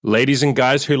Ladies and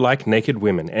guys who like naked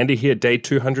women, Andy here, day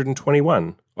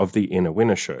 221 of the Inner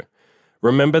Winner Show.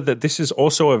 Remember that this is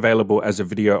also available as a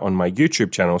video on my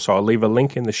YouTube channel, so I'll leave a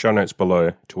link in the show notes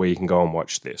below to where you can go and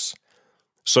watch this.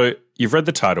 So, you've read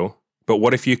the title, but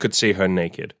what if you could see her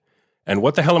naked? And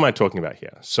what the hell am I talking about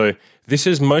here? So, this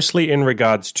is mostly in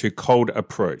regards to cold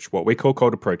approach, what we call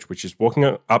cold approach, which is walking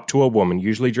up to a woman,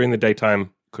 usually during the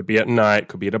daytime, could be at night,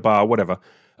 could be at a bar, whatever,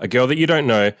 a girl that you don't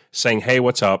know, saying, hey,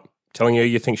 what's up? Telling her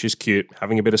you think she's cute,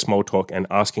 having a bit of small talk, and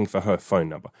asking for her phone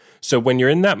number. So when you're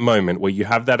in that moment where you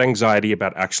have that anxiety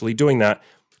about actually doing that,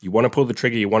 you want to pull the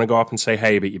trigger, you want to go up and say,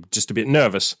 hey, but you're just a bit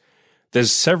nervous,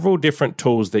 there's several different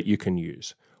tools that you can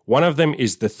use. One of them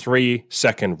is the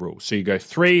 3-second rule. So you go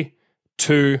 3,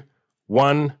 2,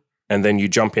 1, and then you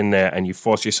jump in there and you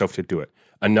force yourself to do it.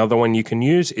 Another one you can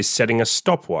use is setting a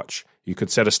stopwatch. You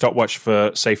could set a stopwatch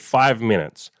for, say, 5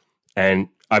 minutes, and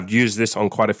I've used this on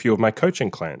quite a few of my coaching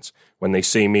clients when they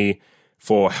see me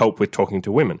for help with talking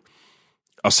to women.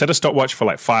 I'll set a stopwatch for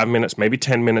like 5 minutes, maybe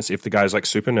 10 minutes if the guy's like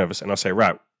super nervous. And I'll say,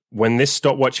 right, when this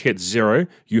stopwatch hits 0,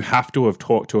 you have to have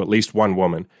talked to at least one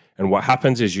woman. And what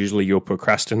happens is usually you'll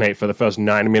procrastinate for the first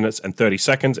 9 minutes and 30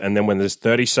 seconds. And then when there's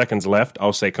 30 seconds left,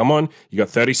 I'll say, come on, you got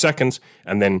 30 seconds.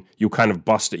 And then you kind of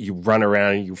bust it. You run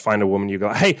around, you find a woman, you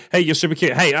go, hey, you're super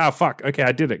cute. Hey, fuck. Okay,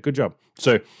 I did it. Good job.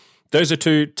 So those are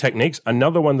 2 techniques.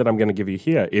 Another one that I'm going to give you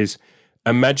here is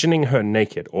imagining her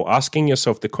naked, or asking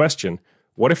yourself the question,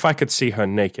 what if I could see her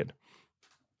naked?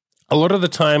 A lot of the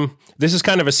time, this is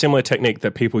kind of a similar technique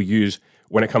that people use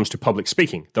when it comes to public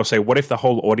speaking. They'll say, what if the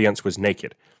whole audience was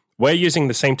naked? We're using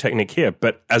the same technique here,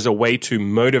 but as a way to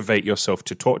motivate yourself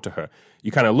to talk to her.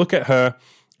 You kind of look at her.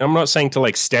 I'm not saying to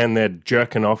like stand there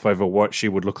jerking off over what she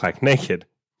would look like naked.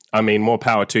 I mean, more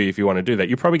power to you if you want to do that.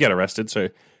 You probably get arrested, so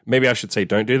maybe I should say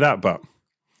don't do that, but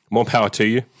more power to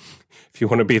you if you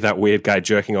want to be that weird guy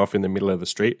jerking off in the middle of the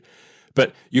street.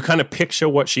 But you kind of picture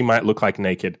what she might look like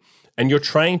naked, and you're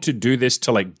trying to do this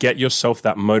to like get yourself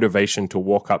that motivation to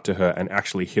walk up to her and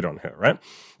actually hit on her, right?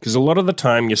 Because a lot of the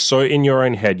time you're so in your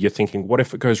own head, you're thinking, what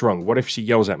if it goes wrong? What if she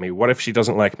yells at me? What if she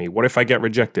doesn't like me? What if I get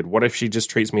rejected? What if she just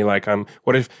treats me like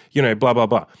what if, blah, blah,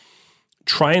 blah.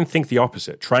 Try and think the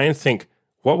opposite. Try and think,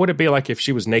 what would it be like if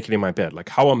she was naked in my bed? Like,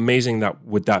 how amazing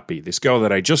would that be? This girl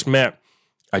that I just met,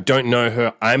 I don't know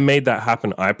her. I made that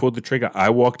happen. I pulled the trigger.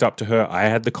 I walked up to her. I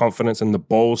had the confidence and the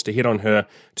balls to hit on her,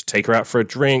 to take her out for a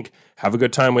drink, have a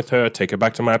good time with her, take her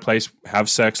back to my place, have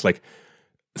sex. Like,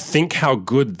 think how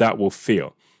good that will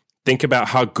feel. Think about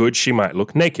how good she might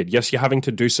look naked. Yes, you're having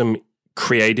to do some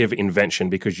creative invention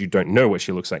because you don't know what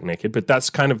she looks like naked, but that's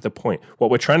kind of the point. What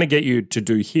we're trying to get you to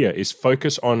do here is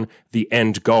focus on the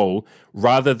end goal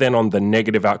rather than on the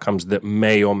negative outcomes that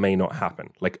may or may not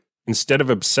happen. Like, instead of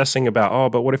obsessing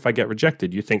about, but what if I get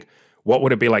rejected? You think, what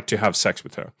would it be like to have sex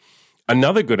with her?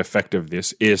 Another good effect of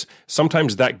this is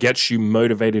sometimes that gets you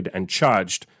motivated and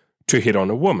charged to hit on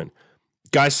a woman.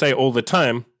 Guys say all the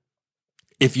time,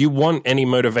 if you want any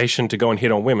motivation to go and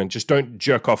hit on women, just don't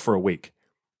jerk off for a week.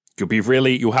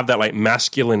 You'll have that like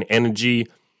masculine energy.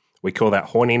 We call that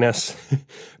horniness,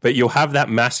 but you'll have that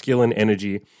masculine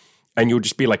energy and you'll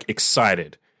just be like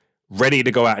excited, ready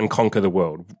to go out and conquer the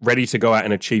world, ready to go out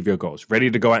and achieve your goals, ready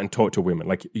to go out and talk to women.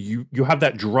 Like you have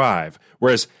that drive.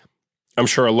 Whereas I'm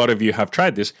sure a lot of you have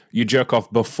tried this. You jerk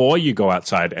off before you go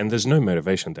outside and there's no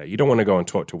motivation there. You don't want to go and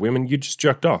talk to women. You just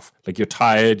jerked off. Like you're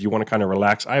tired. You want to kind of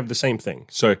relax. I have the same thing.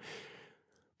 So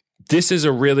this is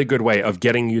a really good way of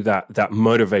getting you that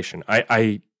motivation.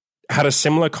 I had a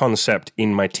similar concept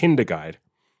in my Tinder guide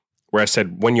where I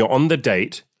said, when you're on the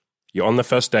date, you're on the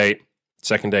first date,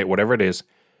 second date, whatever it is,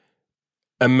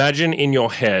 imagine in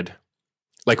your head,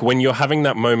 like when you're having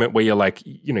that moment where you're like,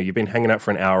 you've been hanging out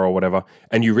for an hour or whatever,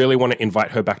 and you really want to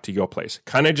invite her back to your place.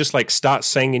 Kind of just like start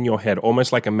saying in your head,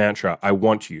 almost like a mantra, I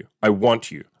want you, I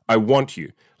want you, I want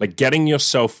you. Like getting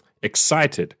yourself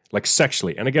excited, like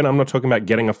sexually. And again, I'm not talking about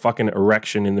getting a fucking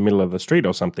erection in the middle of the street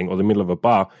or something, or the middle of a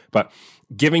bar, but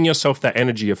giving yourself that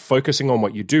energy of focusing on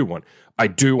what you do want. I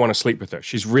do want to sleep with her.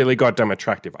 She's really goddamn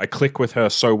attractive. I click with her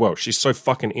so well. She's so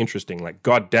fucking interesting. Like,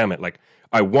 goddamn it. Like,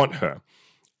 I want her.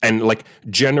 And like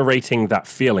generating that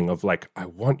feeling of like, I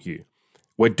want you.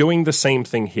 We're doing the same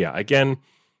thing here. Again,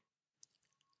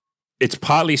 it's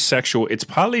partly sexual. It's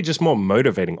partly just more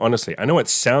motivating, honestly. I know it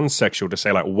sounds sexual to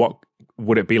say like, what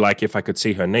would it be like if I could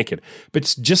see her naked?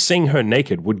 But just seeing her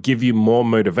naked would give you more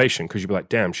motivation because you'd be like,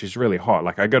 damn, she's really hot.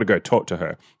 Like, I got to go talk to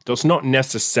her. So it's not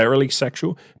necessarily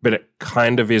sexual, but it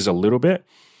kind of is a little bit.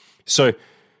 So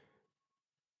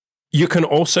you can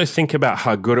also think about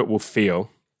how good it will feel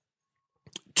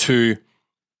to,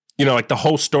 like the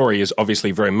whole story is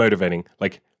obviously very motivating.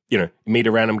 Like, meet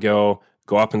a random girl,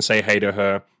 go up and say hey to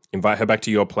her, invite her back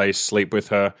to your place, sleep with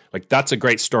her. Like, that's a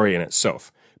great story in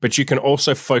itself. But you can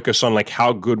also focus on like,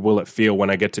 how good will it feel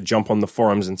when I get to jump on the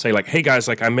forums and say like, hey guys,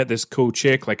 like I met this cool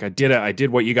chick, like I did it, I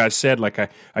did what you guys said, like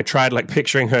I tried like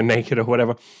picturing her naked or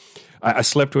whatever. I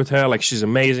slept with her, like she's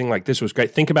amazing, like this was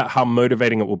great. Think about how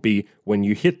motivating it will be when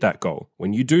you hit that goal,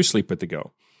 when you do sleep with the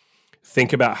girl.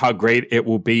 Think about how great it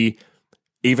will be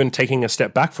even taking a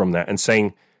step back from that and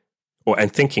saying,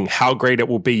 and thinking how great it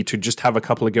will be to just have a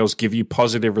couple of girls give you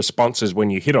positive responses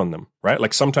when you hit on them, right?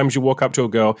 Like sometimes you walk up to a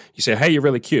girl, you say, hey, you're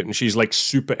really cute. And she's like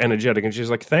super energetic. And she's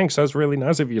like, thanks, that was really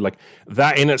nice of you. Like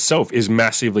that in itself is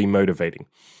massively motivating.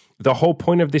 The whole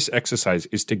point of this exercise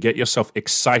is to get yourself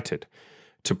excited,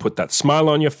 to put that smile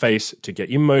on your face, to get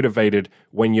you motivated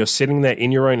when you're sitting there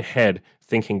in your own head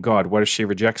thinking, God, what if she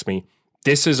rejects me?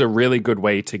 This is a really good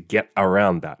way to get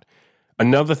around that.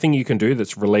 Another thing you can do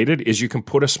that's related is you can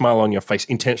put a smile on your face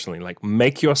intentionally, like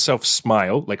make yourself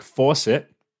smile, like force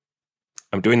it.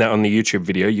 I'm doing that on the YouTube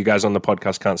video. You guys on the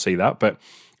podcast can't see that, but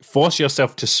force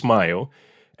yourself to smile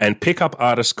and pick up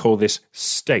artists call this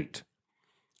state.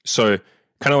 So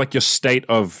kind of like your state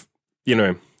of,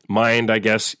 mind, I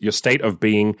guess, your state of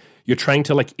being, you're trying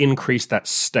to like increase that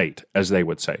state, as they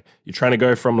would say. You're trying to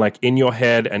go from like in your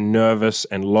head and nervous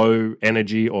and low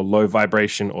energy or low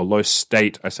vibration or low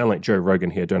state. I sound like Joe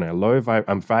Rogan here, don't I?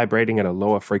 I'm vibrating at a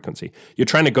lower frequency. You're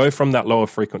trying to go from that lower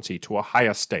frequency to a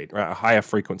higher state, right? A higher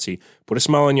frequency. Put a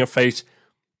smile on your face.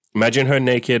 Imagine her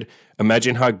naked.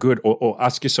 Imagine how good, or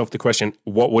ask yourself the question,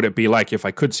 what would it be like if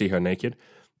I could see her naked?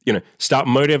 Start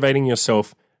motivating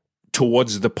yourself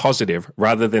towards the positive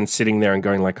rather than sitting there and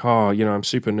going like, oh, I'm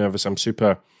super nervous, I'm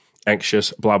super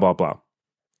anxious, blah, blah, blah.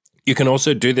 You can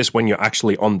also do this when you're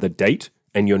actually on the date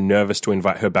and you're nervous to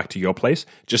invite her back to your place.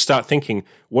 Just start thinking,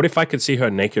 what if I could see her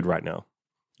naked right now?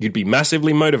 You'd be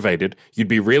massively motivated. You'd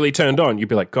be really turned on. You'd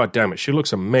be like, God damn it, she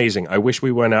looks amazing. I wish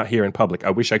we weren't out here in public. I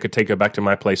wish I could take her back to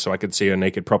my place so I could see her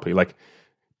naked properly.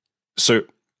 So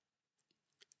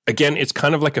again, it's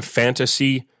kind of like a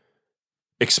fantasy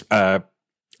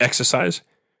exercise,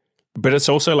 but it's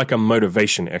also like a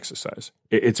motivation exercise.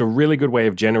 It's a really good way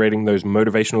of generating those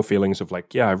motivational feelings of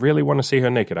like, yeah, I really want to see her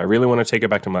naked. I really want to take her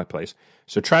back to my place.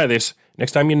 So try this.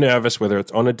 Next time you're nervous, whether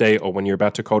it's on a date or when you're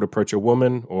about to cold approach a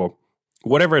woman or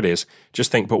whatever it is,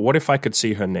 just think, but what if I could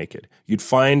see her naked? You'd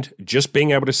find just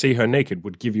being able to see her naked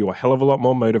would give you a hell of a lot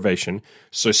more motivation.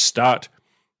 So start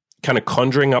kind of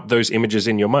conjuring up those images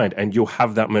in your mind and you'll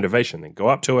have that motivation. Then go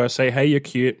up to her, say, hey, you're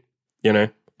cute.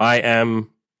 I am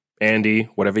Andy,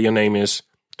 whatever your name is.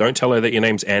 Don't tell her that your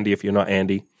name's Andy if you're not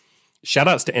Andy. Shout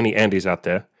outs to any Andys out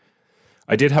there.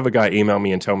 I did have a guy email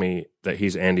me and tell me that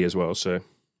he's Andy as well, so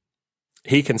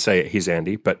he can say it, he's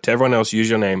Andy. But to everyone else, use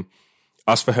your name,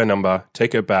 ask for her number,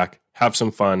 take her back, have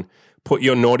some fun, put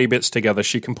your naughty bits together.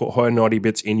 She can put her naughty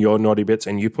bits in your naughty bits,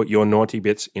 and you put your naughty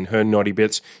bits in her naughty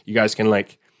bits. You guys can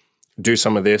do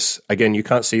some of this. Again, you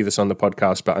can't see this on the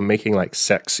podcast, but I'm making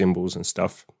sex symbols and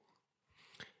stuff.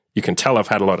 You can tell I've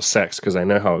had a lot of sex because I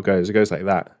know how it goes. It goes like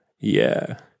that.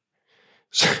 Yeah.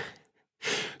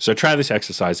 So try this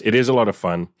exercise. It is a lot of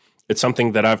fun. It's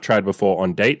something that I've tried before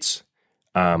on dates.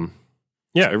 Yeah,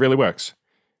 it really works.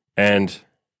 And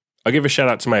I'll give a shout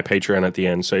out to my Patreon at the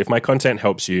end. So if my content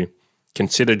helps you,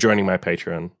 consider joining my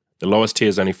Patreon. The lowest tier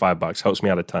is only $5. Helps me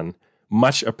out a ton.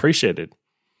 Much appreciated.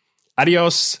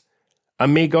 Adios,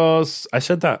 amigos. I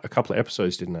said that a couple of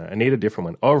episodes, didn't I? I need a different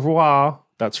one. Au revoir.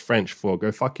 That's French for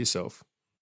go fuck yourself.